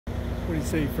What do you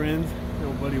say, friends?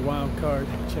 Old buddy Wildcard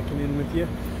checking in with you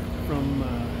from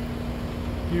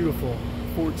beautiful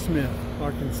Fort Smith,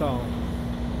 Arkansas.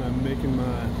 I'm making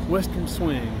my western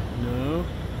swing. No,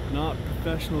 not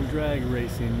professional drag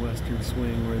racing western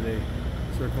swing where they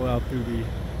circle out through the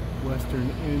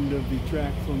western end of the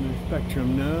tracks on the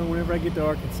spectrum. No, whenever I get to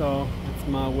Arkansas, that's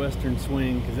my western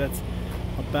swing, because that's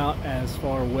about as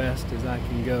far west as I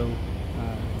can go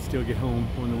and still get home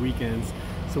on the weekends.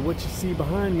 So what you see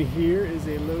behind me here is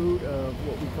a load of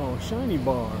what we call shiny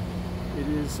bar. It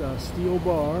is a steel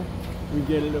bar. We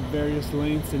get it of various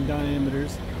lengths and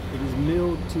diameters. It is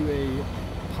milled to a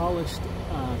polished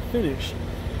finish.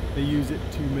 They use it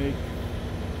to make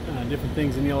different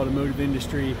things in the automotive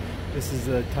industry. This is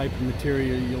a type of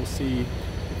material you'll see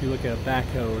if you look at a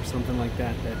backhoe or something like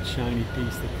that, that shiny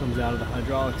piece that comes out of the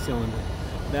hydraulic cylinder.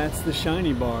 That's the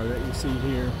shiny bar that you see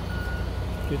here.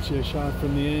 Get you a shot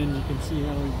from the end, you can see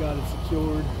how we've got it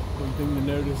secured. One thing to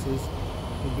notice is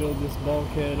to build this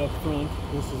bulkhead up front.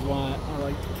 This is why I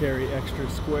like to carry extra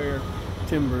square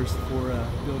timbers for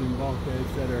building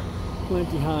bulkheads that are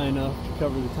plenty high enough to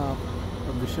cover the top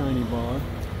of the shiny bar.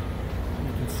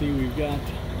 You can see we've got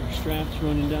our straps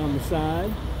running down the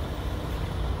side.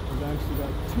 We've actually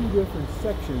got two different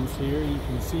sections here. You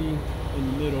can see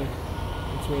in the middle,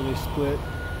 that's where they split.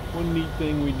 One neat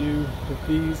thing we do with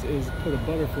these is put a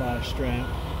butterfly strap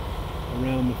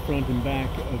around the front and back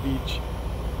of each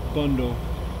bundle.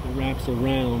 It wraps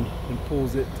around and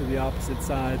pulls it to the opposite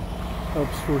side,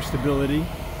 helps for stability.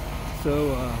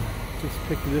 So just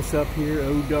picked this up here,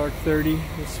 dark 30,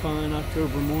 this fine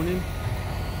October morning.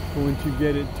 Going to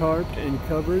get it tarped and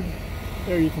covered.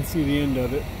 There you can see the end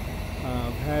of it.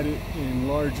 I've had it in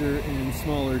larger and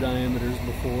smaller diameters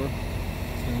before.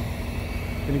 So,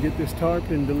 gonna get this tarped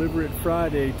and deliver it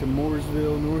Friday to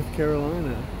Mooresville, North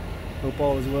Carolina. Hope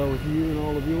all is well with you and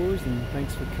all of yours, and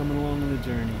thanks for coming along on the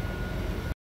journey.